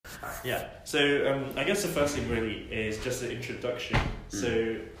Yeah. So I guess the first thing really is just an introduction.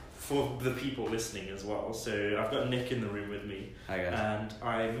 So for the people listening as well. So I've got Nick in the room with me. Hi guys. And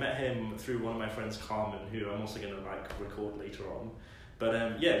I met him through one of my friends, Carmen, who I'm also going to record later on.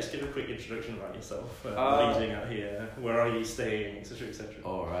 But just give a quick introduction about yourself. What are you doing out here? Where are you staying, etc., etc.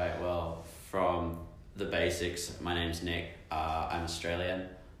 All right. Well, from the basics, my name's Nick. I'm Australian.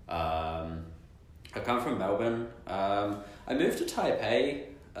 I come from Melbourne. I moved to Taipei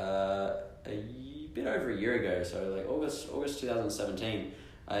a bit over a year ago. So like August 2017.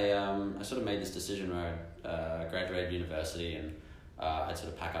 I sort of made this decision where I graduated university and I'd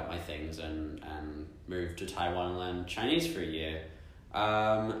sort of pack up my things and move to Taiwan and learn Chinese for a year.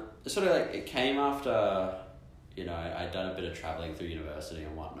 Sort of like it came after, I'd done a bit of traveling through university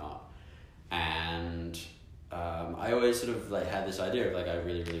and whatnot, and I always sort of like had this idea of like I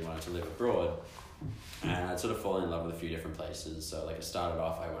really, really wanted to live abroad, and I'd sort of fallen in love with a few different places. So like it started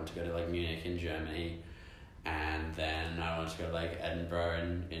off, I wanted to go to like Munich in Germany, and then I wanted to go to like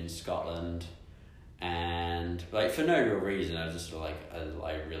Edinburgh in Scotland, and like for no real reason, I was just sort of like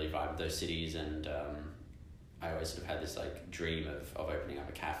I really vibed with those cities, and I always sort of had this like dream of opening up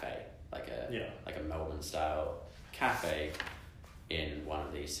a cafe, like a Melbourne style cafe in one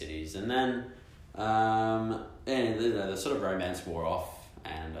of these cities, and then the sort of romance wore off,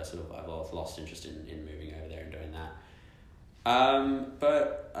 and I've lost interest in moving over there and doing that.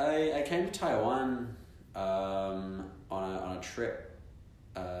 But I came to Taiwan on a trip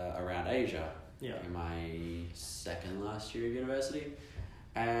around Asia in my second last year of university,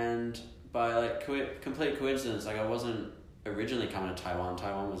 and by like complete coincidence, like I wasn't originally coming to Taiwan.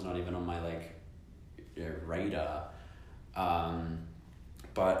 Taiwan was not even on my radar.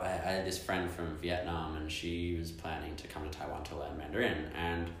 But I had this friend from Vietnam, and she was planning to come to Taiwan to learn Mandarin,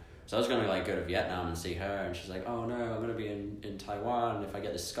 and so I was going to go to Vietnam and see her, and she's like, oh no, I'm going to be in Taiwan if I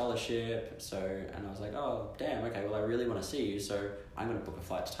get this scholarship. And I was like, oh damn, okay, well I really want to see you, so I'm going to book a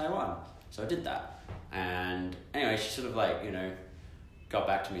flight to Taiwan. So I did that, and anyway, she sort of got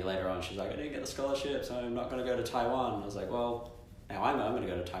back to me later on. She's like, I didn't get the scholarship, so I'm not going to go to Taiwan. And I was like, well, now I'm going to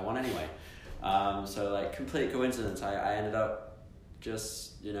go to Taiwan anyway. So complete coincidence, I ended up I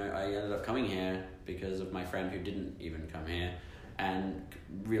ended up coming here because of my friend who didn't even come here, and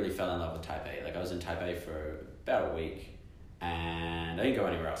really fell in love with Taipei. Like I was in Taipei for about a week, and I didn't go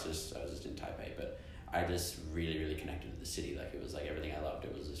anywhere else. I was just in Taipei, but I just really, really connected with the city. Like it was like everything I loved.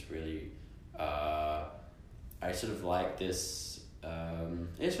 It was just really, I sort of like this.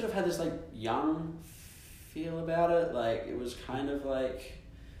 It sort of had this young feel about it. Like it was kind of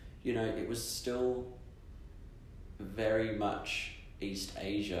it was still very much East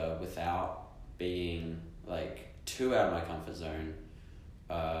Asia without being too out of my comfort zone,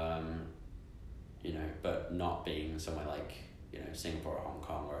 but not being somewhere like Singapore or Hong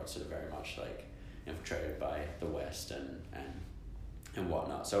Kong, where it's sort of very much infiltrated by the West and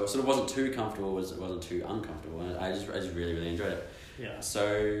whatnot. So it sort of wasn't too comfortable, it wasn't too uncomfortable, and I just really, really enjoyed it. Yeah.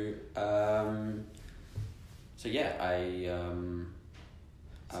 So I've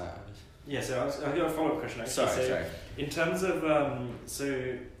got a follow-up question actually. Sorry. In terms of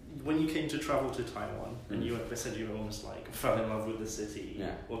so when you came to travel to Taiwan, and you said you almost fell in love with the city,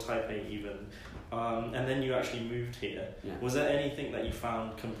 or Taipei even, and then you actually moved here. Yeah. Was there anything that you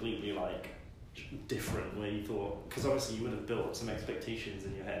found completely different, where you thought, because obviously you would have built some expectations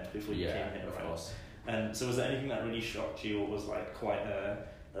in your head before you came here, of right? course. And so was there anything that really shocked you, or was quite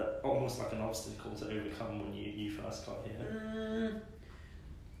almost like an obstacle to overcome when you first got here?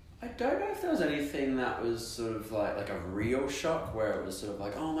 I don't know if there was anything that was sort of like a real shock, where it was sort of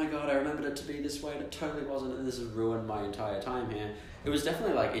oh my god, I remembered it to be this way and it totally wasn't, and this has ruined my entire time here. It was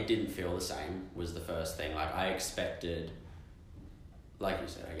definitely it didn't feel the same, was the first thing. I expected, like you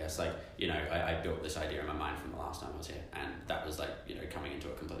said, I guess, I built this idea in my mind from the last time I was here, and that was coming into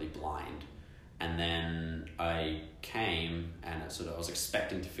it completely blind. And then I came, and I was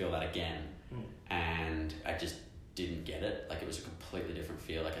expecting to feel that again, and I just didn't get it. It was a completely different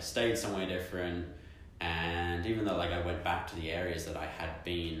feel. I stayed somewhere different, and even though I went back to the areas that I had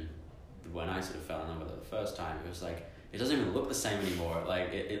been when I sort of fell in love with it the first time, it was it doesn't even look the same anymore.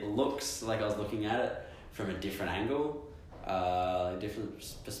 It looks like I was looking at it from a different angle, a different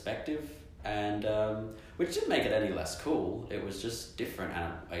perspective, and which didn't make it any less cool. It was just different,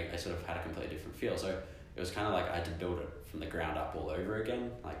 and I sort of had a completely different feel. So it was kind of I had to build it from the ground up all over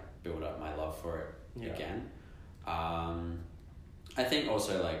again, build up my love for it again. I think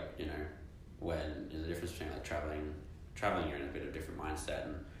also when the difference between traveling, you're in a bit of a different mindset,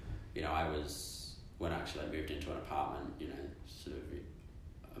 and I was, when I actually moved into an apartment, sort of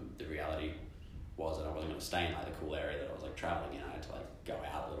the reality was that I wasn't going to stay in the cool area that I was traveling in. I had to go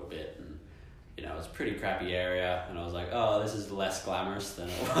out a little bit was a pretty crappy area, and I was like, oh, this is less glamorous than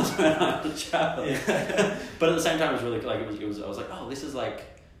it was when I was traveling. Yeah. But at the same time, it was really like it was. I was like, oh, this is like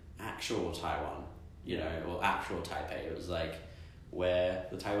actual Taiwan, you know, or actual Taipei. It was like where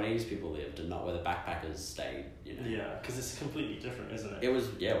the Taiwanese people lived and not where the backpackers stayed, you know. Yeah, because it's completely different, isn't it? It was,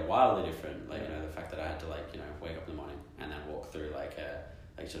 wildly different. Like, you know, the fact that I had to, like, you know, wake up in the morning and then walk through, like,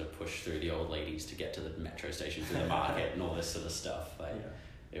 sort of push through the old ladies to get to the metro station through the market and all this sort of stuff. Like,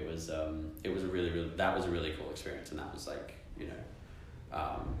 it was a really, that was a really cool experience, and that was, like, you know,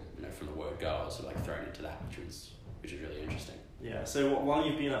 from the word go, I was sort of, like, thrown into that, which is really interesting. Yeah, so while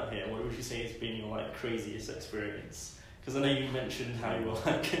you've been up here, what would you say has been your, like, craziest experience? Because I know you mentioned how you were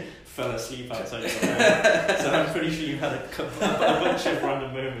like fell asleep outside your home, so I'm pretty sure you had a bunch of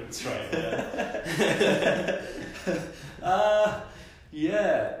random moments, right?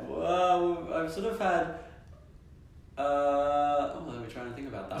 Yeah. Well, I've sort of had. We're trying to think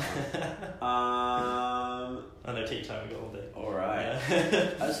about that one. I know, take time, we got all day. All right.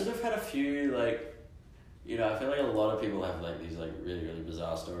 Yeah. I've sort of had a few, like, you know, I feel like a lot of people have like these like really, really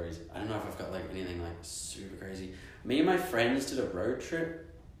bizarre stories. I don't know if I've got like anything like super crazy. Me and my friends did a road trip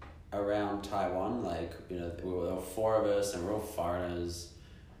around Taiwan. Like, you know, there were 4 of us and we're all foreigners,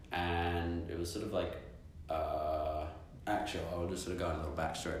 and it was sort of like, actually, I'll just sort of go on a little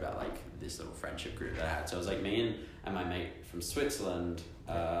backstory about like this little friendship group that I had. So it was like me and my mate from Switzerland.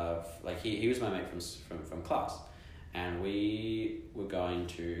 Like he was my mate from class, and we were going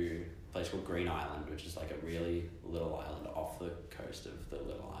to a place called Green Island, which is like a really little island off the coast of the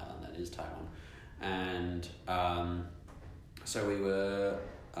little island that is Taiwan. And so we were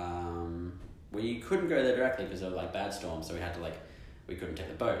we couldn't go there directly because there were like bad storms, so we had to like, we couldn't take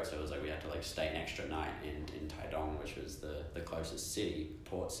the boat, so it was like we had to like stay an extra night in Taidong, which was the closest city,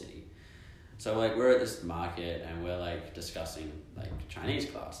 port city. So like we're at this market and we're like discussing like Chinese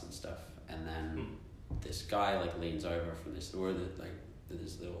class and stuff, and then this guy like leans over from this,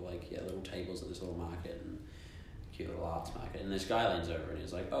 there's little like little tables at this little market and cute little arts market, and this guy leans over and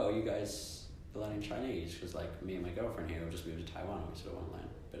he's like, oh, you guys learning Chinese? Because like me and my girlfriend here have just moved to Taiwan and we sort of want to learn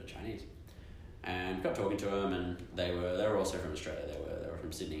a bit of Chinese. And got talking to them, and they were also from Australia. They were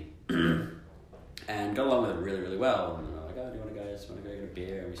from Sydney, and got along with them really, really well. And they were like, oh, do you want to go get a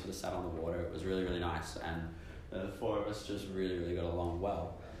beer? And we sort of sat on the water. It was really, really nice, and the 4 of us just really, really got along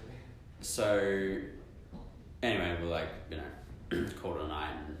well. So anyway, we're like, you know, called it a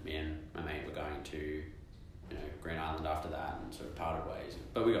night, and me and my mate were going to, you know, Green Island after that, and sort of parted ways.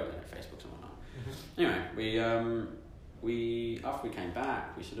 But we got, you know, Facebooks and whatnot. Anyway, we after we came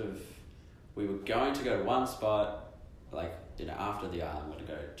back, we were going to go to one spot, like, you know, after the island, we were to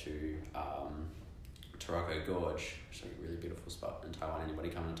go to Taroko Gorge, which is a really beautiful spot in Taiwan. Anybody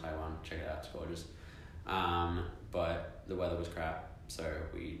coming to Taiwan, check it out, it's gorgeous. But the weather was crap, so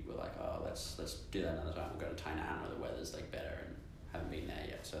we were like, oh, let's do that another time. We'll go to Tainan where the weather's like better, and haven't been there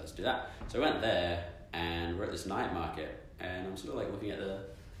yet, so let's do that. So we went there, and we're at this night market, and I'm sort of like looking at the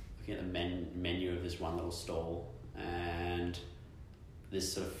menu of this one little stall, and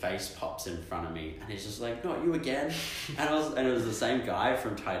this sort of face pops in front of me, and he's just like, not you again. And it was the same guy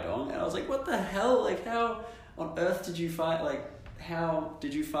from Taidong, and I was like, what the hell? Like, how on earth did you find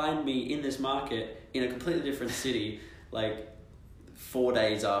me in this market in a completely different city, like 4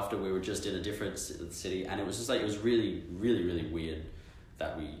 days after we were just in a different city? And it was just like, it was really, really, really weird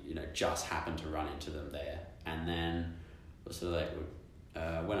that we, you know, just happened to run into them there. And then sort of like,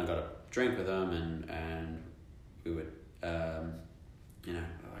 when I got a drink with them, and we would, you know,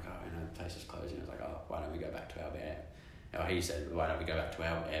 like, oh, you know, the place is closing. I was like, oh, why don't we go back to our he said, why don't we go back to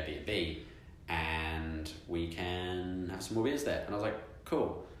our Airbnb and we can have some more beers there? And I was like,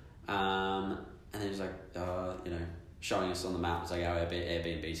 cool. And then he was like, you know, showing us on the map, it's like, our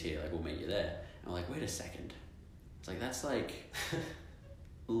Airbnb's here, like, we'll meet you there. And I'm like, wait a second. It's like, that's like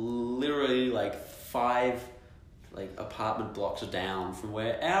literally like 5 like apartment blocks down from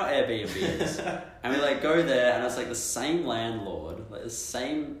where our Airbnb is. And we like go there, and it's like the same landlord, like the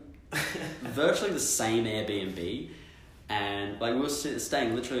same, virtually the same Airbnb. And like we were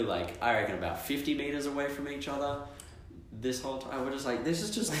staying literally like, I reckon about 50 meters away from each other this whole time. We're just like, this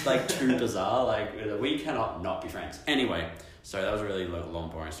is just like too bizarre. Like, we cannot not be friends. Anyway, so that was a really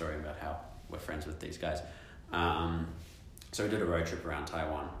long, boring story about how we're friends with these guys. So we did a road trip around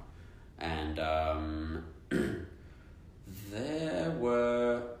Taiwan, and there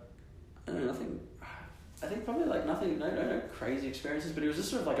were, I don't know, nothing, I think probably like nothing, no crazy experiences, but it was just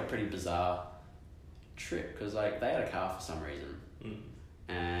sort of like a pretty bizarre trip, because like they had a car for some reason,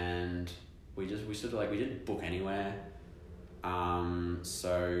 and we sort of like, we didn't book anywhere,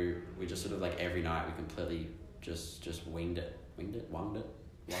 so we just sort of like every night we completely just winged it,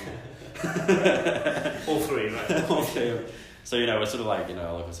 longer. All three, right? All three. So, you know, we're sort of like, you know,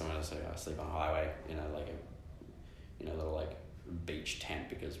 I look at someone and say, I sleep on a highway, you know, like a, you know, little like beach tent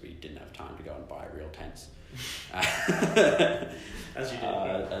because we didn't have time to go and buy real tents. As you do.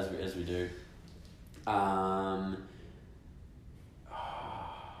 As we do.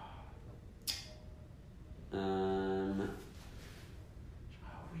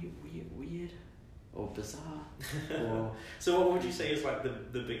 Weird or bizarre. Or So what would you say is like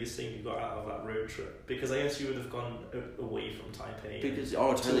the biggest thing you got out of that road trip? Because I guess you would have gone away from Taipei. Because to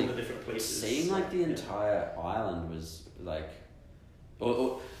all totally the different places. seeing like the entire island was like,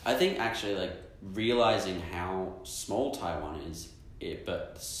 or I think actually like realizing how small Taiwan is,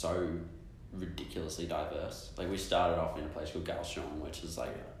 but so ridiculously diverse. Like we started off in a place called Kaohsiung, which is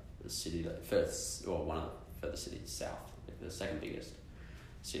like the city that first, or one of the furthest cities south, like the second biggest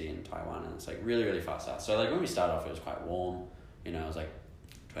city in Taiwan, and it's like really, really far south. So like when we started off, it was quite warm, you know, it was like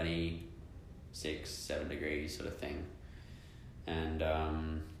 7 degrees sort of thing. And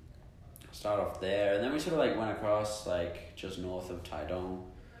started off there, and then we sort of like went across like just north of Taidong,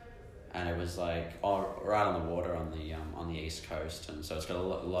 and it was like right on the water on the east coast, and so it's got a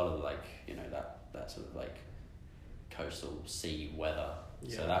lot of like, you know, that sort of like coastal sea weather.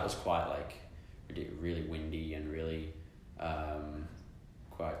 Yeah. So that was quite like really windy and really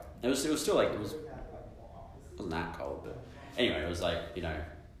quite. It was still like it wasn't that cold, but anyway, it was like, you know,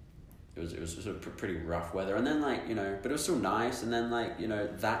 it was sort of pretty rough weather, and then like, you know, but it was still nice. And then like, you know,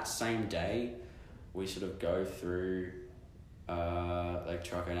 that same day we sort of go through like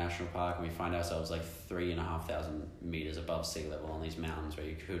Choco National Park, and we find ourselves like 3,500 meters above sea level on these mountains where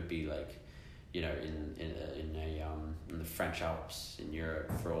you could be like, you know, in the French Alps in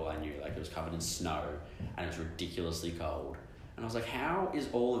Europe, for all I knew. Like it was covered in snow and it was ridiculously cold. And I was like, how is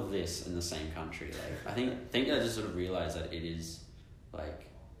all of this in the same country? Like, I think I just sort of realized that it is like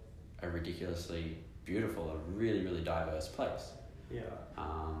a ridiculously beautiful and really, really diverse place. Yeah.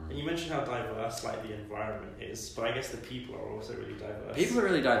 And you mentioned how diverse like the environment is, but I guess the people are also really diverse. People are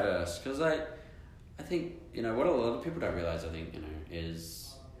really diverse because I think, you know, what a lot of people don't realize, I think, you know,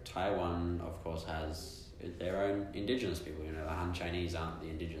 is Taiwan, of course, has their own indigenous people. You know, the Han Chinese aren't the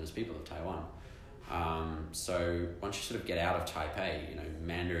indigenous people of Taiwan. So once you sort of get out of Taipei, you know,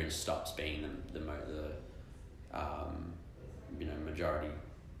 Mandarin stops being the you know, majority,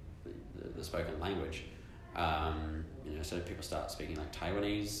 the spoken language. You know, so people start speaking like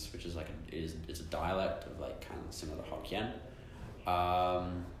Taiwanese, which is like is a dialect of like kind of similar to Hokkien.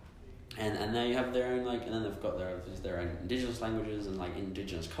 And they have their own like, and then they've got their own indigenous languages and like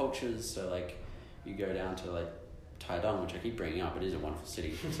indigenous cultures. So like, you go down to like Taidong, which I keep bringing up, it is a wonderful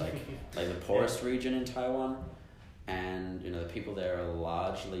city. It's like the poorest region in Taiwan, and you know, the people there are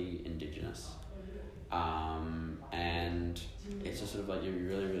largely indigenous. And it's just sort of like you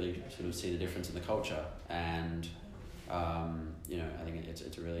really, really sort of see the difference in the culture, and you know, I think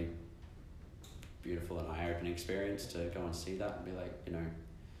it's a really beautiful and eye-opening experience to go and see that and be like, you know,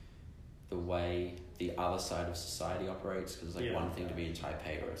 the way the other side of society operates, because it's like one thing to be in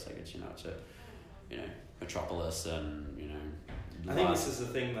Taipei where it's like it's, you know, it's a, you know, metropolis, and you know, I think this is the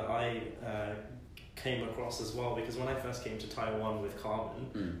thing that I came across as well, because when I first came to Taiwan with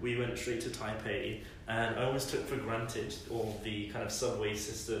Carmen, we went straight to Taipei, and I almost took for granted all the kind of subway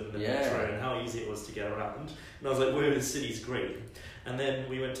system and the metro and how easy it was to get around, and I was like, whoa, this city's great. And then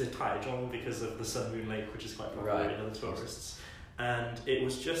we went to Taichung because of the Sun Moon Lake, which is quite popular with other tourists, and it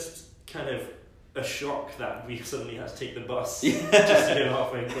was just kind of a shock that we suddenly had to take the bus just to go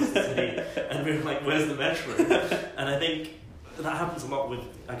halfway across the city, and we were like, where's the metro? And I think that happens a lot with,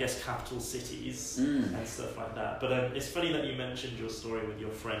 I guess, capital cities and stuff like that. But it's funny that you mentioned your story with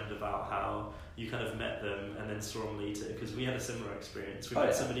your friend about how you kind of met them and then saw them later, because we had a similar experience. We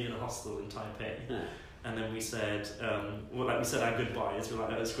met somebody in a hostel in Taipei, and then we said, we said our goodbyes. We were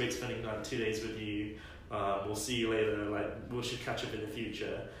like, it was great spending like 2 days with you. We'll see you later. Like, we should catch up in the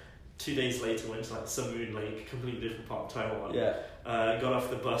future. 2 days later, went to like Sun Moon Lake, completely different part of Taiwan. Got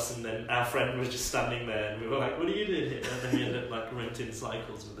off the bus, and then our friend was just standing there, and we were like, "What are you doing here?" And then we ended up like renting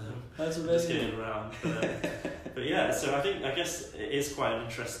cycles with them. That's amazing. Just getting around. But yeah, so I guess it is quite an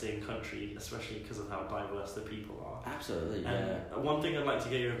interesting country, especially because of how diverse the people are. Absolutely. And one thing I'd like to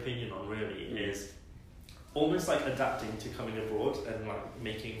get your opinion on really is almost like adapting to coming abroad and like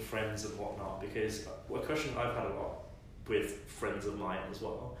making friends and whatnot. Because a question I've had a lot with friends of mine as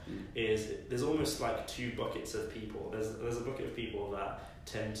well is there's almost like two buckets of people. There's a bucket of people that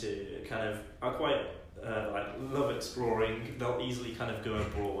tend to kind of are quite like love exploring. They'll easily kind of go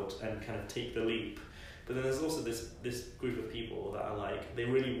abroad and kind of take the leap. But then there's also this group of people that are like, they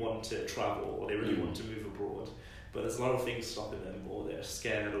really want to travel or they really want to move abroad, but there's a lot of things stopping them, or they're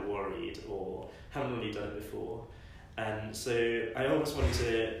scared or worried or haven't really done it before. And so I always wanted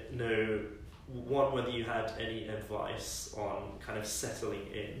to know, one, whether you had any advice on kind of settling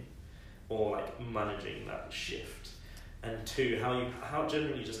in or like managing that shift, and two, how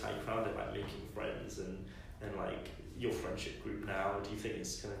generally just how you found it, like making friends and like your friendship group now. Do you think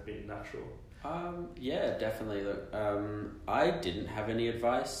it's kind of been natural? Yeah, definitely. Look, I didn't have any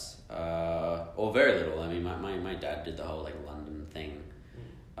advice, or very little. I mean, my dad did the whole like London thing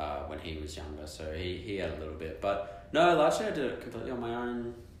when he was younger, so he had a little bit. But no, largely I did it completely on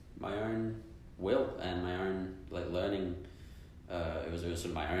my own will and my own like learning. It was sort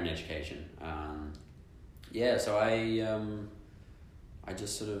of my own education. Yeah, so I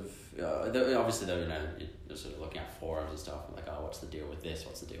just sort of obviously though, you know, you're sort of looking at forums and stuff like, oh, what's the deal with this,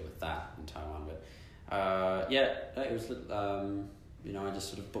 what's the deal with that in Taiwan, but yeah, it was you know, I just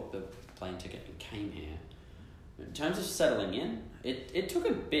sort of booked the plane ticket and came here. In terms of settling in, it took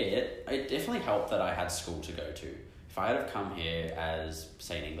a bit. It definitely helped that I had school to go to. If I had have come here as,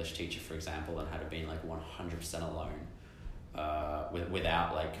 say, an English teacher, for example, and had have been like 100% alone,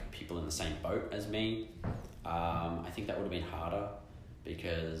 without like people in the same boat as me, I think that would have been harder,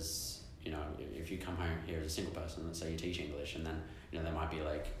 because, you know, if you come home here as a single person, let's say you teach English, and then, you know, there might be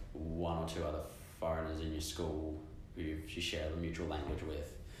like one or two other foreigners in your school who you share the mutual language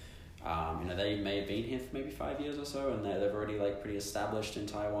with. You know, they may have been here for maybe 5 years or so, and they've already like pretty established in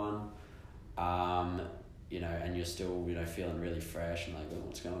Taiwan. You know, and you're still, you know, feeling really fresh and like, oh,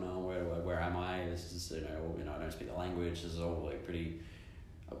 what's going on? Where am I? This is, you know, I don't speak the language. This is all like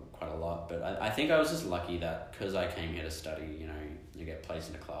quite a lot. But I think I was just lucky that because I came here to study, you know, you get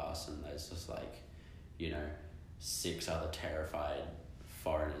placed in a class and there's just like, you know, 6 other terrified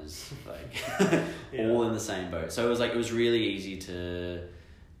foreigners, like Yeah. all in the same boat. So it was really easy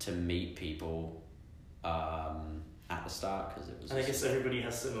to meet people at the start, because it was. And I guess everybody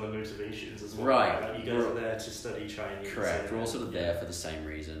has similar motivations as well. Right. Like you guys are there to study Chinese. Correct. We're all sort of there for the same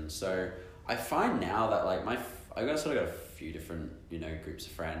reason. So I find now that like I got a few different, you know, groups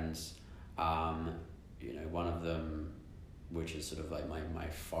of friends. You know, one of them, which is sort of like my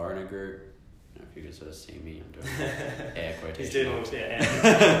foreigner group. I don't know if you can sort of see me. I'm doing air quotation. He's doing all air.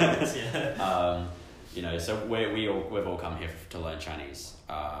 Yeah. You know, so we've all come here to learn Chinese.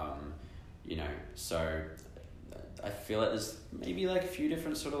 You know, so I feel like there's maybe like a few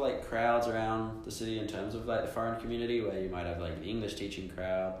different sort of like crowds around the city in terms of like the foreign community, where you might have like the English teaching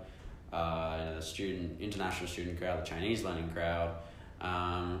crowd, you know, the international student crowd, the Chinese learning crowd.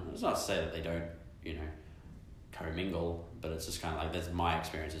 It's not to say that they don't, you know, commingle, but it's just kind of like, my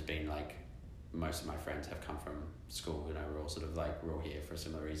experience has been like, most of my friends have come from school, you know, we're all sort of like, we're all here for a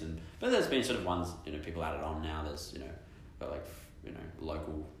similar reason. But there's been sort of ones, you know, people added on now. There's, you know, got like, you know,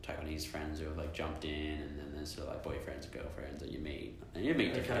 local Taiwanese friends who have like jumped in, and then there's sort of like boyfriends and girlfriends that you meet, and you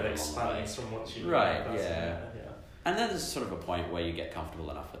meet It kind of expands from what you right, know. yeah. And then there's sort of a point where you get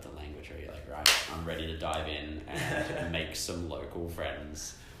comfortable enough with the language where you're like, right, I'm ready to dive in and make some local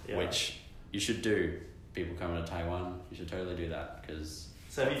friends, which you should do. People coming to Taiwan, you should totally do that, because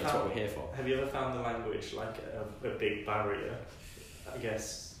that's what we're here for. Have you ever found the language like a big barrier, I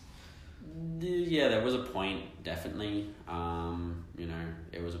guess? Yeah, there was a point, definitely. You know,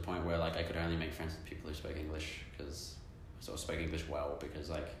 it was a point where like I could only make friends with people who spoke English, because I sort of spoke English well, because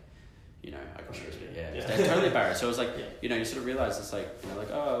like, you know, I could it's totally barrier. So it was like, you know, you sort of realize it's like, you know, like,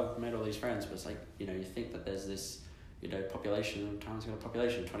 oh, I've made all these friends, but it's like, you know, you think that there's this, you know, population, Taiwan's got a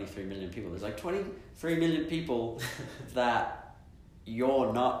population of 23 million people. There's like 23 million people that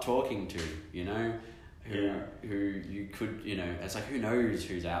you're not talking to, you know, who you could, you know, it's like, who knows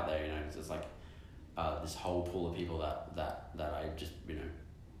who's out there, you know. It's like this whole pool of people that I just, you know,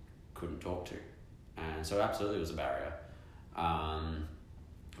 couldn't talk to, and so absolutely it was a barrier.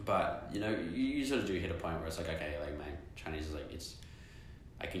 But you know, you sort of do hit a point where it's like, okay, like my Chinese is like,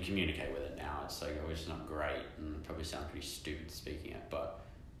 I can communicate with it now. It's like, oh, it's not great, and it probably sounds pretty stupid speaking it, but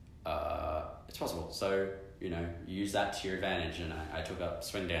it's possible. So, you know, use that to your advantage. And I took up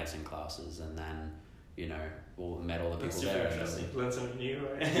swing dancing classes, and then, you know, met all the people there. Interesting. Learn something new,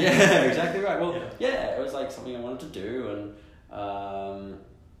 right? Yeah, exactly right. Well, yeah, it was like something I wanted to do, and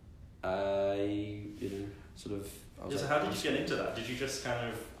I, you know, sort of. So how did you get into that? Did you just kind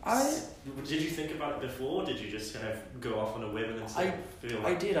of... Did you think about it before? Did you just kind of go off on a whim and feel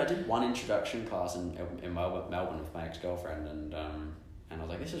like... I did one introduction class in Melbourne with my ex-girlfriend, and I was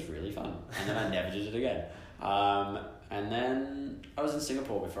like, this is really fun. And then I never did it again. And then I was in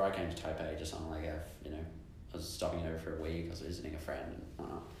Singapore before I came to Taipei, just on like you know, I was stopping over for a week. I was visiting a friend and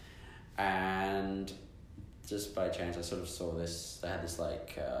whatnot. And just by chance, I sort of saw this. They had this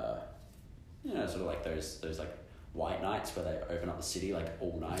like, you know, sort of like those like white nights where they open up the city like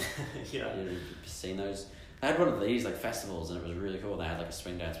all night. Yeah. You've seen those. They had one of these like festivals and it was really cool. They had like a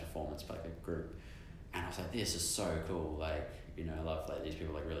swing dance performance by like a group, and I was like, this is so cool. Like, you know, I love like these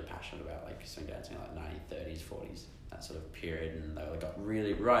people like really passionate about like swing dancing, like 90s, 30s, 40s, that sort of period, and they like got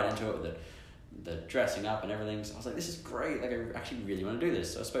really right into it with the dressing up and everything. So I was like, this is great. Like, I actually really want to do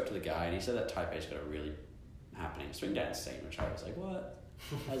this. So I spoke to the guy and he said that Taipei's got a really happening swing dance scene, which I was like, what?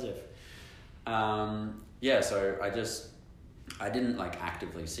 As if. Yeah, so I didn't like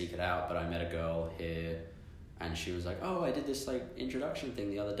actively seek it out, but I met a girl here and she was like, oh, I did this like introduction thing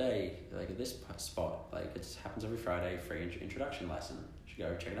the other day, like at this spot, like it happens every Friday, free introduction lesson. You should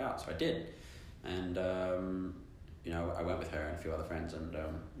go check it out. So I did. And, you know, I went with her and a few other friends and,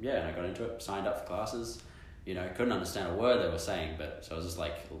 yeah, and I got into it, signed up for classes. You know, couldn't understand a word they were saying, but so I was just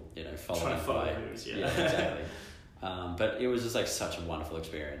like, you know, Trying to follow moves, yeah, exactly. But it was just like such a wonderful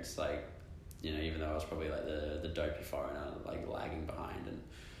experience. Like, you know, even though I was probably like the dopey foreigner, like lagging behind and,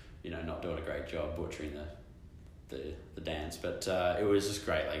 you know, not doing a great job butchering the dance, but it was just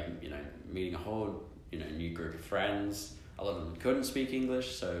great. Like, you know, meeting a whole, you know, new group of friends. A lot of them couldn't speak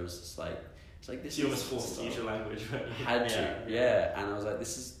English, so it was just like, it's like this. You almost forced to use your language. Had to, yeah. And I was like,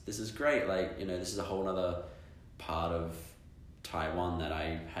 this is great. Like, you know, this is a whole other part of Taiwan that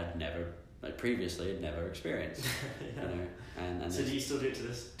I had never, like previously, had never experienced. Yeah. You know, and so do you still do it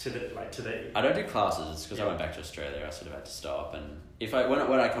today? I don't do classes because I went back to Australia. I sort of had to stop, and if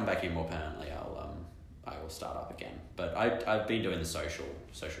when I come back here more permanently, I will start up again. But I've been doing the social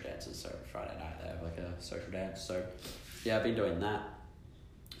dances. So Friday night they have like a social dance. So yeah, I've been doing that.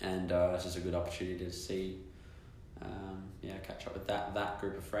 And it's just a good opportunity to see, catch up with that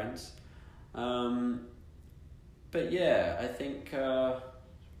group of friends. But yeah, I think, what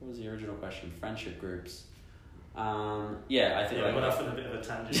was the original question? Friendship groups. I think... Yeah, like, went off on a bit of a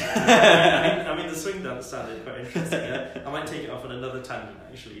tangent. I mean, the swing dance sounded quite interesting. I might take it off on another tangent,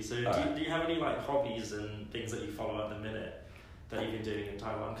 actually. So do you have any like hobbies and things that you follow at the minute that you've been doing in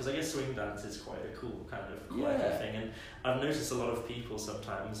Taiwan? Because I guess swing dance is quite a cool kind of quirky thing, and I've noticed a lot of people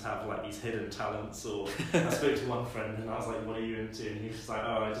sometimes have like these hidden talents. Or I spoke to one friend and I was like, "What are you into?" And he was like,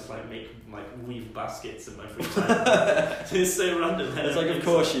 "Oh, I just like weave baskets in my free time." So it's so random. It's like, of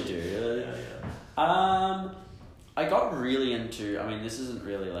course you do. Yeah. I got really into. I mean, this isn't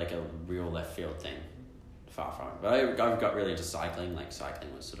really like a real left field thing, far from it. But I got really into cycling. Like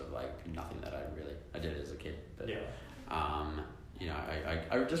cycling was sort of like nothing that I did as a kid. But you know,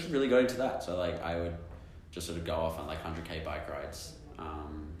 I just really got into that. So like I would just sort of go off on like 100k bike rides,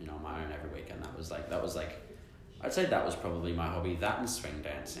 you know, on my own every weekend. That was like, I'd say that was probably my hobby. That and swing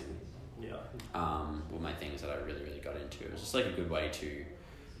dancing. Yeah. Were my things that I really, really got into. It was just like a good way to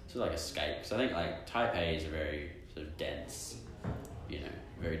sort of like escape. Because I think like Taipei is a very sort of dense, you know,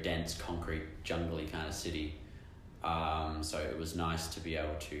 very dense, concrete, jungly kind of city. So it was nice to be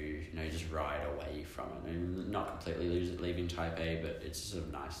able to, you know, just ride away from it. I mean, not completely leaving Taipei, but it's sort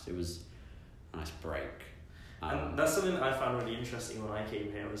of nice. It was a nice break. And that's something that I found really interesting when I came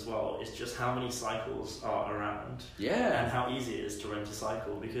here as well, is just how many cycles are around. Yeah. And how easy it is to rent a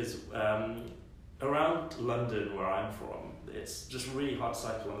cycle, because around London, where I'm from, it's just really hard to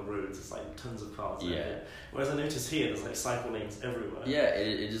cycle on the roads. It's like tons of cars. Yeah. Whereas I notice here, there's like cycle lanes everywhere. Yeah,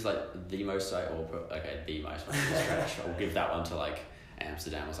 it is like the most cycle. Okay, the most stretch. I'll give that one to like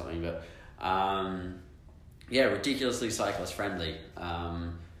Amsterdam or something. But yeah, ridiculously cyclist friendly.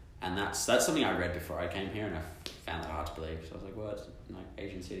 And that's something I read before I came here, and I found that hard to believe. So I was like, well, it's like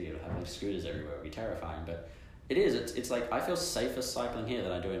Asian city, it'll have like scooters everywhere. It'd be terrifying, but it is. It's like I feel safer cycling here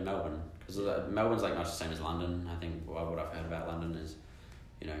than I do in Melbourne. Because Melbourne's like not the same as London. I think what I've heard about London is,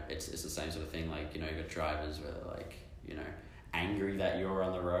 you know, it's the same sort of thing. Like, you know, you've got drivers where they're like, you know, angry that you're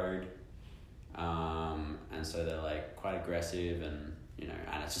on the road, and so they're like quite aggressive, and you know,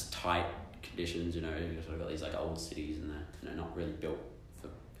 and it's just tight conditions. You know, you've sort of got these like old cities, and they're, you know, not really built for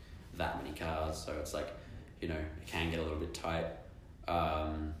that many cars. So it's like, you know, it can get a little bit tight.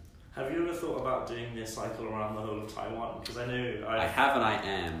 Have you ever thought about doing this cycle around the whole of Taiwan? Because I know I have, and I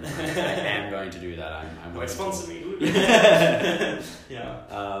am. I am going to do that. I'm like, sponsor me. Yeah.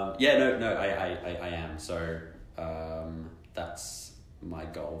 I am. So that's my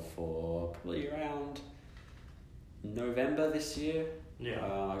goal for probably around November this year. Yeah.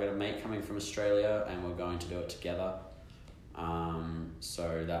 I got a mate coming from Australia, and we're going to do it together.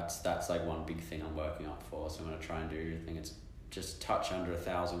 So that's like one big thing I'm working up for. So I'm going to try and do, I think it's just touch under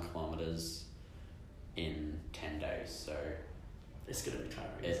 1,000 kilometers in 10 days. So it's going to be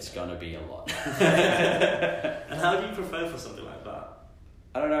tiring. It's going to be a lot. And how do you prepare for something like that?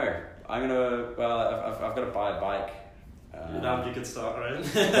 I don't know. I've got to buy a bike. That'd be a good start, right?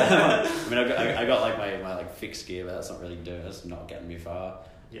 I mean, I got like my like fixed gear, but that's not really doing. That's not getting me far.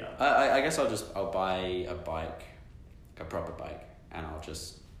 Yeah. I guess I'll buy a bike, a proper bike, and I'll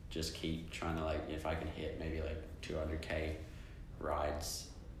just keep trying to, like, if I can hit maybe like 200k rides,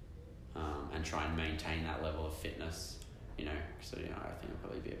 and try and maintain that level of fitness, you know. So, you know, I think it'll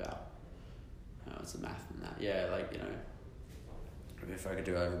probably be about, what's the math in that? Yeah, like, you know, if I could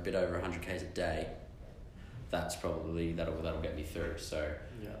do a bit over 100k's a day, that's probably that'll get me through. So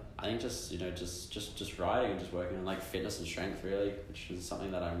yeah, I think just riding and just working on like fitness and strength, really, which is something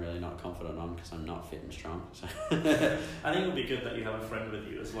that I'm really not confident on because I'm not fit and strong. So I think it would be good that you have a friend with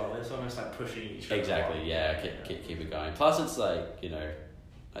you as well. It's almost like pushing each other. Exactly. Yeah. Keep it going. Plus, it's like, you know,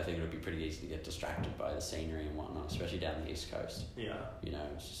 I think it would be pretty easy to get distracted by the scenery and whatnot, especially down the East Coast. Yeah. You know,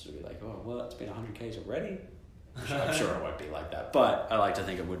 it's just to be like, oh, well, it's been 100k's already. I'm sure it won't be like that, but I like to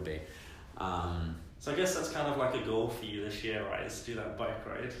think it would be. So I guess that's kind of like a goal for you this year, right? Is to do that bike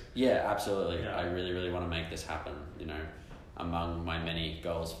ride. Yeah, absolutely. Yeah. I really, really want to make this happen, you know, among my many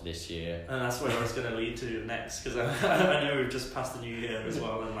goals for this year. And that's where I was going to lead to next, because I know we've just passed the new year as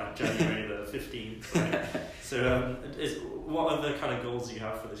well, in like January the 15th, right? So what are the kind of goals you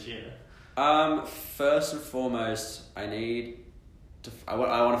have for this year? First and foremost, I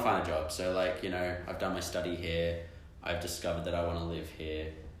want to find a job. So, like, you know, I've done my study here. I've discovered that I want to live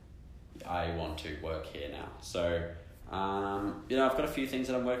here. I want to work here now. So, you know, I've got a few things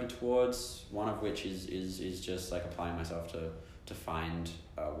that I'm working towards. One of which is just like applying myself to find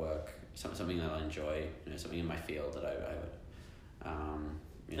work, something that I enjoy. You know, something in my field that I would.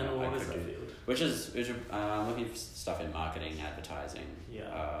 You know, and what is that field? Which is I'm looking for stuff in marketing, advertising.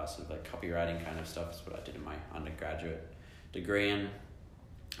 Yeah. Sort of like copywriting kind of stuff. That's what I did in my undergraduate degree in.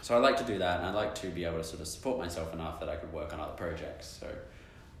 So I like to do that, and I like to be able to sort of support myself enough that I could work on other projects. So,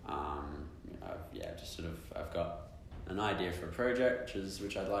 just sort of I've got an idea for a project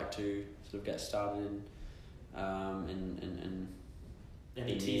which I'd like to sort of get started in.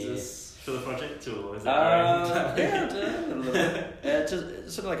 Any teasers for the project, or is it a little bit.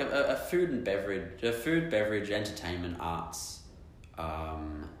 Just sort of like a food beverage, entertainment, arts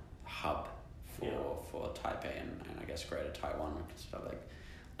hub for Taipei and I guess Greater Taiwan. We can sort of like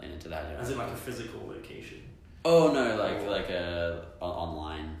lean into that. You know? Is it like a physical location? Oh no, like a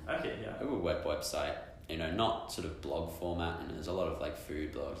online. Okay, yeah. A website. You know, not sort of blog format, and there's a lot of like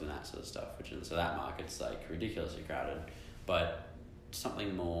food blogs and that sort of stuff, so that market's like ridiculously crowded, but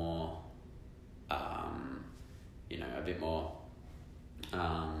something more, you know, a bit more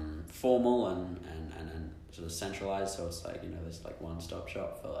formal and sort of centralized. So it's like, you know, there's like one-stop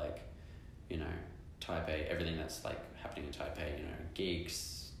shop for like, you know, Taipei, everything that's like happening in Taipei. You know,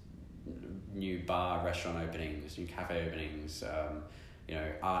 gigs, new bar, restaurant openings, new cafe openings. You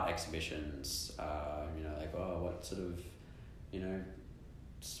know, art exhibitions. You know, like, oh, what sort of, you know,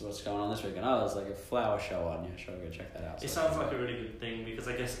 what's going on this weekend? Oh, there's like a flower show on. Yeah, sure, go check that out. It sounds like a really good thing, because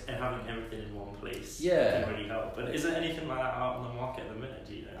I guess having everything in one place can really help. But is there anything like that out on the market at the minute,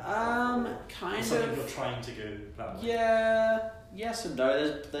 do you know? Kind of. Something you're trying to go that way? Yeah, yes and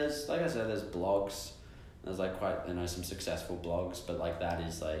no. There's like I said, there's blogs. There's like quite, you know, some successful blogs, but like that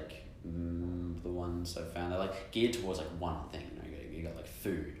is like the ones I've found. They're like geared towards like one thing. You know, you got like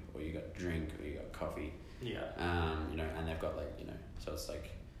food, or you got drink, or you got coffee. Yeah. You know, and they've got like, you know, so it's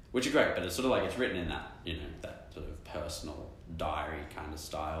like, which are great, but it's sort of like it's written in that, you know, that sort of personal diary kind of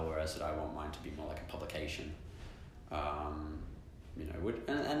style, whereas I want mine to be more like a publication. You know,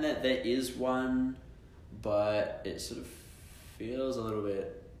 and there is one, but it sort of feels a little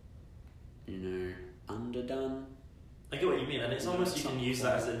bit, you know, underdone. I get what you mean, and it's almost, you can use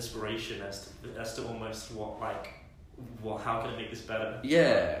that as inspiration as to almost how can I make this better?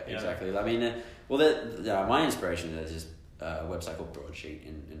 Yeah, exactly. I mean, my inspiration is just a website called Broadsheet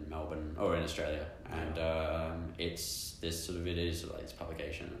in Melbourne, or in Australia, and it's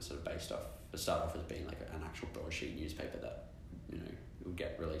publication. It's sort of based off. It started off as being like an actual broadsheet newspaper that, you know, will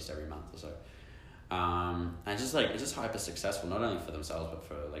get released every month or so. And it's just hyper successful, not only for themselves but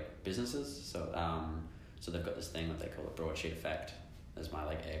for like businesses. So they've got this thing that they call the broadsheet effect. There's my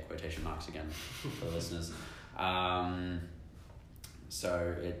like air quotation marks again for the listeners.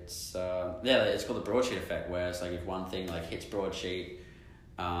 So it's it's called the broadsheet effect, where it's like if one thing like hits broadsheet,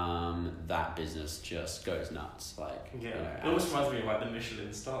 that business just goes nuts. Like, yeah, you know, it almost reminds me of like the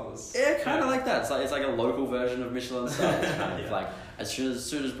Michelin stars. Yeah, kind of like that. It's like a local version of Michelin stars. Kind of like as soon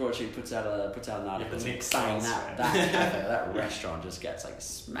as broadsheet puts out an article saying that cafe, that restaurant just gets like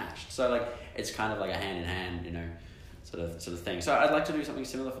smashed. So like it's kind of like a hand in hand, you know, sort of thing. So I'd like to do something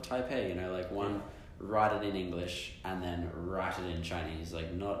similar for Taipei. You know, like one. Write it in English and then write it in Chinese,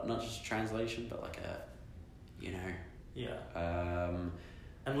 like not just translation, but like a, you know, Yeah. Um,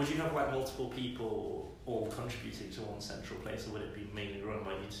 And would you have like multiple people all contributing to one central place, or would it be mainly run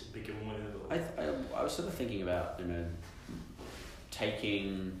by you to begin with? Or? I was sort of thinking about, you know,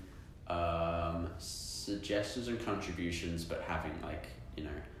 taking suggestions and contributions, but having like, you know,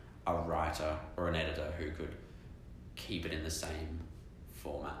 a writer or an editor who could keep it in the same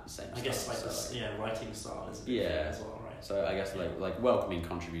format, same I guess stuff. like this, So, yeah, writing style is a big Yeah. thing as well, right? so I guess like welcoming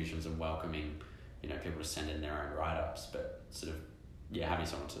contributions and welcoming, you know, people to send in their own write-ups, but sort of, yeah, having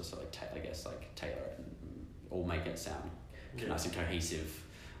someone to sort of like tailor it and all make it sound nice and cohesive,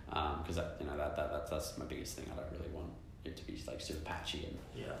 because that's my biggest thing. I don't really want it to be like super patchy and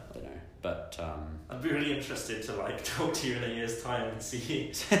Yeah. I don't know, but I'd be really interested to like talk to you in a year's time and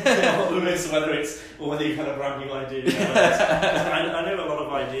see whether you had a brand new idea. I know a lot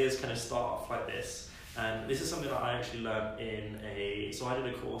of ideas kind of start off like this, and this is something that I actually learned so I did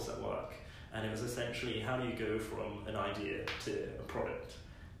a course at work, and it was essentially how do you go from an idea to a product,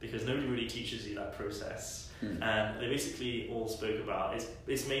 because nobody really teaches you that process. And they basically all spoke about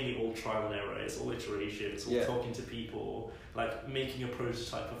it's mainly all trial and error, it's all iteration, it's all talking to people, like making a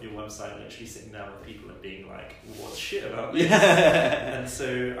prototype of your website, literally sitting down with people and being like, what's shit about this? And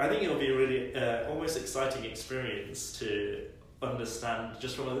so I think it'll be a really almost exciting experience to understand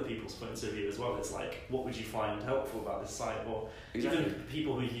just from other people's points of view as well. It's like, what would you find helpful about this site, or even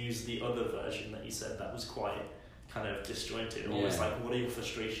people who use the other version that you said that was quite kind of disjointed, almost like, what are your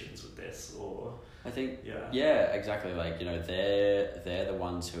frustrations with this? Or I think yeah, exactly, like, you know, they're the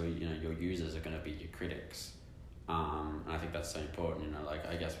ones who, you know, your users are going to be your critics, and I think that's so important. You know, like,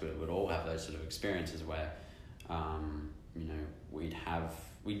 I guess we'd all have those sort of experiences where you know,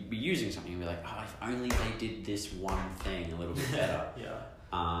 we'd be using something and be like, oh, if only they did this one thing a little bit better.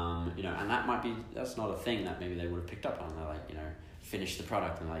 You know, and that's not a thing that maybe they would have picked up on. They're like, you know, finish the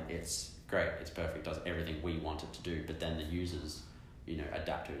product and like, it's great, it's perfect, does everything we want it to do, but then the users, you know,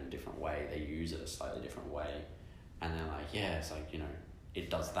 adapt it in a different way, they use it a slightly different way, and they're like, yeah, it's like, you know, it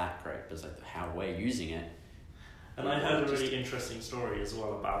does that great, but it's like how we're using it. And I heard a really interesting story as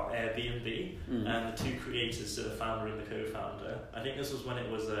well about Airbnb and the two creators, so the founder and the co-founder. I think this was when it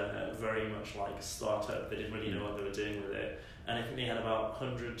was a very much like a startup. They didn't really know what they were doing with it. And I think they had about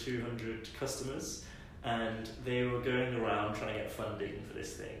 100, 200 customers, and they were going around trying to get funding for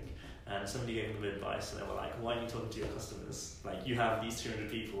this thing. And somebody gave them advice, and they were like, why aren't you talking to your customers? Like, you have these 200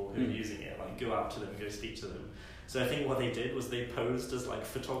 people who are using it, like, go out to them, go speak to them. So I think what they did was they posed as like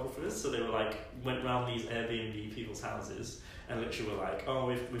photographers. So they were like, went around these Airbnb people's houses and literally were like, oh,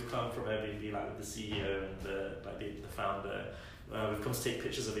 we've come from Airbnb, like with the CEO and the founder. We've come to take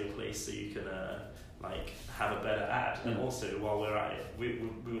pictures of your place so you can like have a better ad. And also, while we're at it, we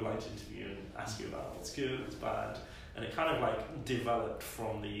would like to interview and ask you about what's good, what's bad. And it kind of like developed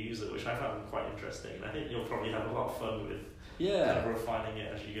from the user, which I found quite interesting. And I think you'll probably have a lot of fun with kind of refining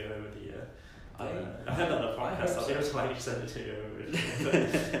it as you go over the year. I heard that on a podcast. I'll be able to like send it to you over it.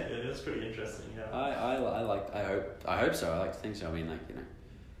 It was pretty interesting. Yeah. I hope so. I like to think so. I mean, like, you know,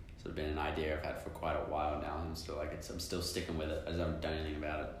 it's sort of been an idea I've had for quite a while now. I'm still like, I'm still sticking with it. I haven't done anything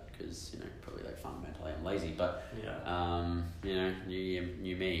about it because, you know, probably like fundamentally I'm lazy. But you know,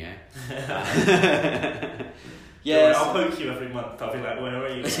 new me, eh? Yeah, I'll poke you every month. I'll be like, where are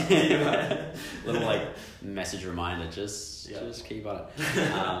you? Little like message reminder, just keep on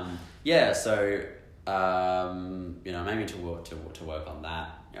it. So you know, I'm aiming to work on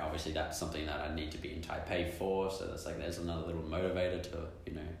that. You know, obviously that's something that I need to be in Taipei for, so that's like, there's another little motivator to,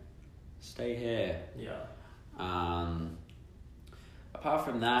 you know, stay here. Apart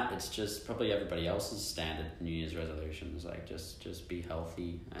from that, it's just probably everybody else's standard New Year's resolutions, like just be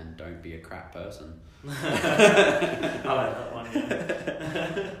healthy and don't be a crap person. I like that one.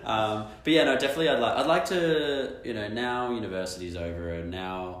 Yeah. But yeah, no, definitely I'd like to, you know, now university's over and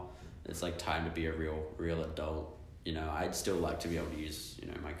now it's like time to be a real adult. You know, I'd still like to be able to use, you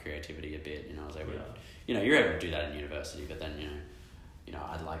know, my creativity a bit. You know, I was able to, you know, you're able to do that in university, but then you know,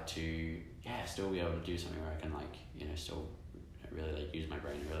 I'd like to still be able to do something where I can like, you know, still really like use my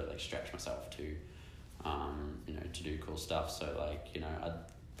brain and really like stretch myself to you know, to do cool stuff. So like, you know,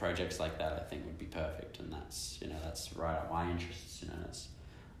 projects like that I think would be perfect, and that's, you know, that's right up my interests. You know,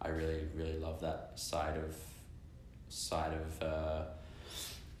 I really love that side of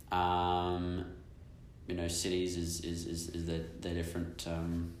you know, cities is the different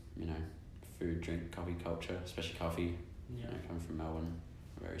you know, food, drink, coffee culture, especially coffee. You know, coming from Melbourne,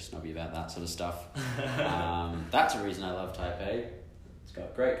 very snobby about that sort of stuff. That's a reason I love Taipei. It's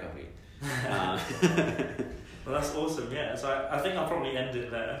got great coffee. Well, that's awesome. Yeah, so I think I'll probably end it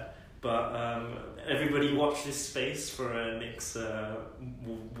there. But everybody watch this space for Nick's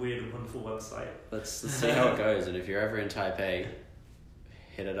weird and wonderful website. Let's see how it goes, and if you're ever in Taipei,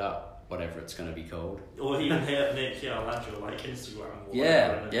 hit it up, whatever it's going to be called. Or even hit Nick, I'll add your Instagram. Or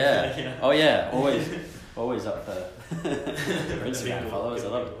Yeah. yeah. Oh yeah, always up for Instagram followers. I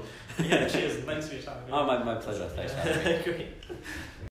love it. Yeah, cheers. Thanks for your time. Oh, my pleasure. Thanks for having me. Great.